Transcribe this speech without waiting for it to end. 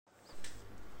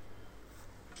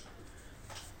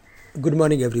Good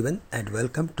morning, everyone, and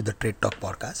welcome to the Trade Talk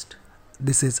podcast.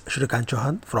 This is Shirkant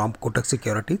Chouhan from Kotak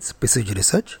Securities, PCG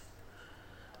Research.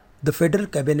 The Federal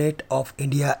Cabinet of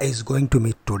India is going to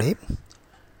meet today.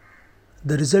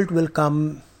 The result will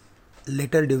come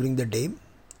later during the day,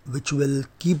 which will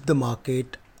keep the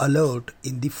market alert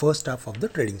in the first half of the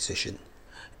trading session.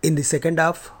 In the second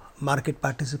half, market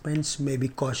participants may be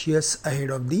cautious ahead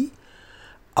of the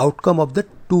outcome of the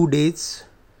 2 days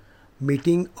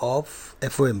meeting of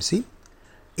FOMC.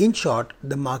 In short,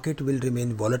 the market will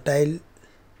remain volatile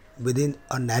within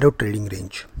a narrow trading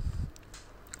range.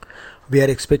 We are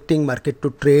expecting market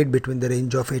to trade between the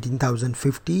range of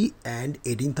 18,050 and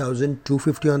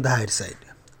 18,250 on the higher side.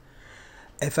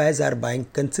 FIs are buying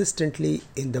consistently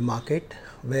in the market,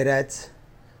 whereas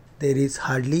there is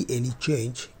hardly any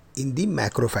change in the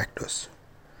macro factors.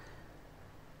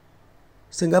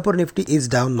 Singapore Nifty is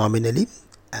down nominally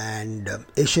and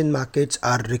Asian markets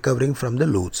are recovering from the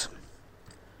lows.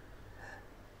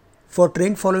 For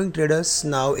trend following traders,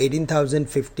 now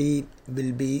 18,050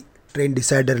 will be trend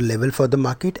decider level for the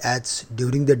market, as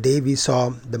during the day we saw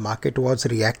the market was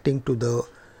reacting to the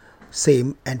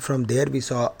same, and from there we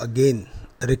saw again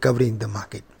recovery in the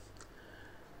market.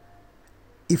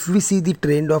 If we see the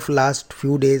trend of last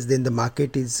few days, then the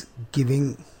market is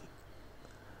giving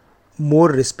more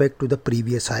respect to the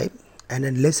previous high, and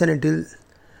unless and until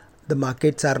the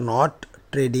markets are not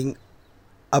trading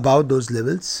above those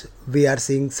levels, we are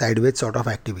seeing sideways sort of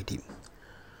activity.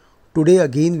 Today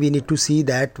again we need to see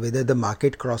that whether the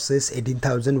market crosses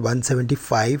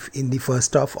 18,175 in the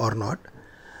first half or not.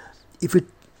 If it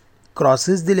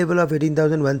crosses the level of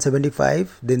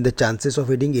 18,175, then the chances of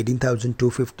hitting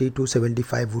 18,250 to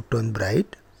 75 would turn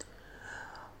bright.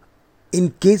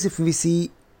 In case if we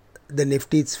see the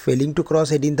Nifty is failing to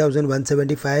cross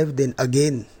 18,175, then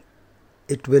again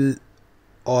it will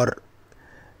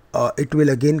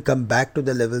again come back to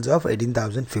the levels of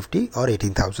 18,050 or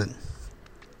 18,000.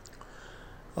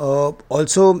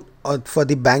 Also for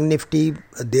the Bank Nifty,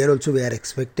 there also we are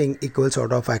expecting equal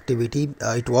sort of activity.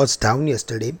 It was down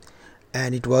yesterday,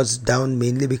 and it was down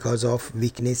mainly because of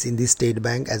weakness in the State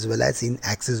Bank as well as in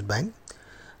Axis Bank.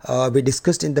 We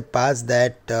discussed in the past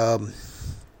that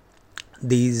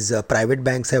these private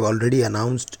banks have already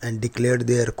announced and declared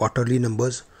their quarterly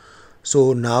numbers.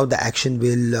 So now the action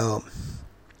will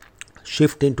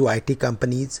shift into IT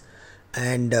companies,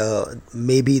 and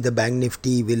maybe the Bank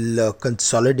Nifty will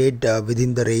consolidate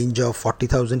within the range of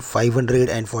 40,500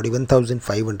 and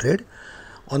 41,500.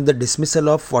 On the dismissal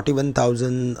of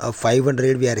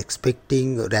 41,500, we are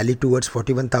expecting rally towards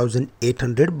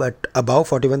 41,800, but above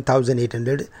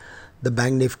 41,800 the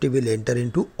Bank Nifty will enter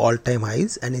into all-time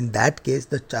highs, and in that case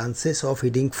the chances of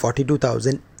hitting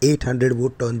 42,800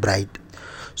 would turn bright.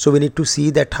 So we need to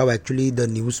see that how actually the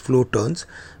news flow turns,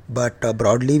 but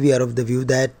broadly we are of the view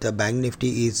that Bank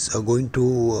Nifty is going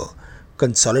to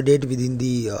consolidate within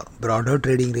the broader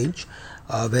trading range,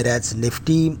 whereas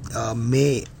Nifty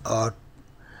may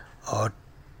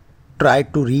try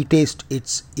to retest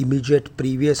its immediate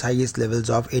previous highest levels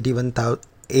of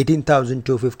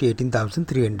 18,250,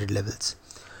 18,300 levels.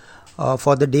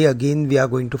 For the day again we are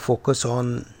going to focus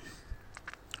on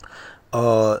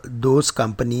those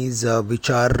companies which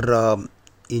are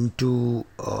into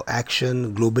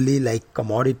action globally, like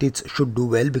commodities should do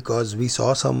well because we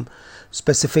saw some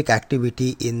specific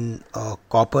activity in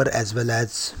copper as well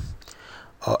as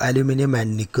aluminum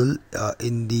and nickel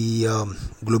in the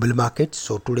global markets.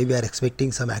 So today we are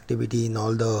expecting some activity in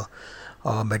all the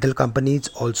metal companies.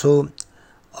 Also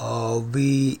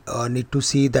we need to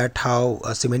see that how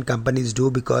cement companies do,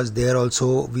 because there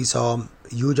also we saw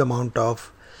huge amount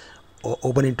of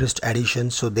open interest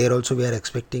additions. So there also we are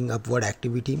expecting upward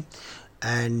activity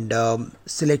and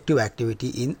selective activity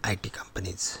in IT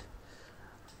companies.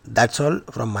 That's all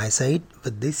from my side.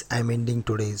 With this, I'm ending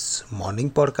today's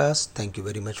morning podcast. Thank you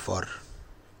very much for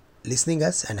listening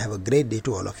us, and have a great day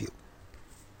to all of you.